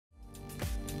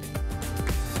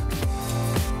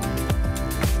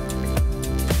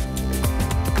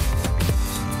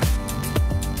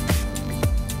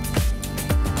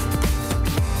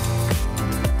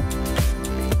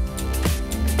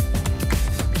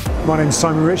My name is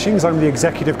Simon Richings. I'm the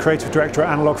Executive Creative Director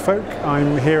at AnalogFolk.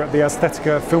 I'm here at the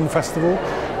Aesthetica Film Festival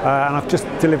and I've just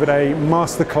delivered a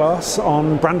masterclass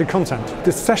on branded content.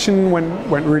 The session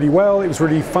went really well. It was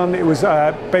really fun. It was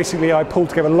basically I pulled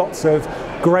together lots of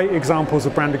great examples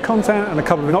of branded content and a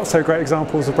couple of not so great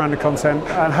examples of branded content,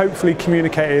 and hopefully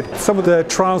communicated some of the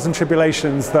trials and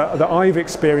tribulations that I've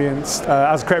experienced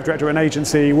as a creative director at an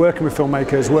agency, working with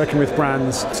filmmakers, working with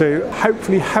brands, to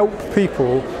hopefully help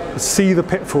people see the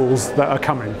pitfalls that are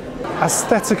coming.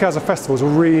 Aesthetica as a festival is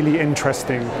really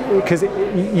interesting because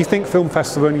you think film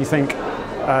festival and you think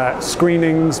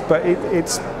screenings, but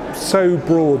it's so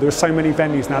broad. There are so many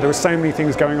venues now. There are so many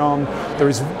things going on. There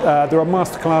are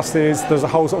masterclasses. There's a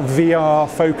whole sort of VR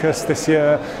focus this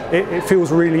year. It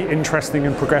feels really interesting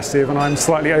and progressive, and I'm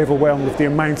slightly overwhelmed with the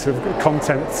amount of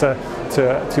content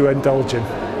to indulge in.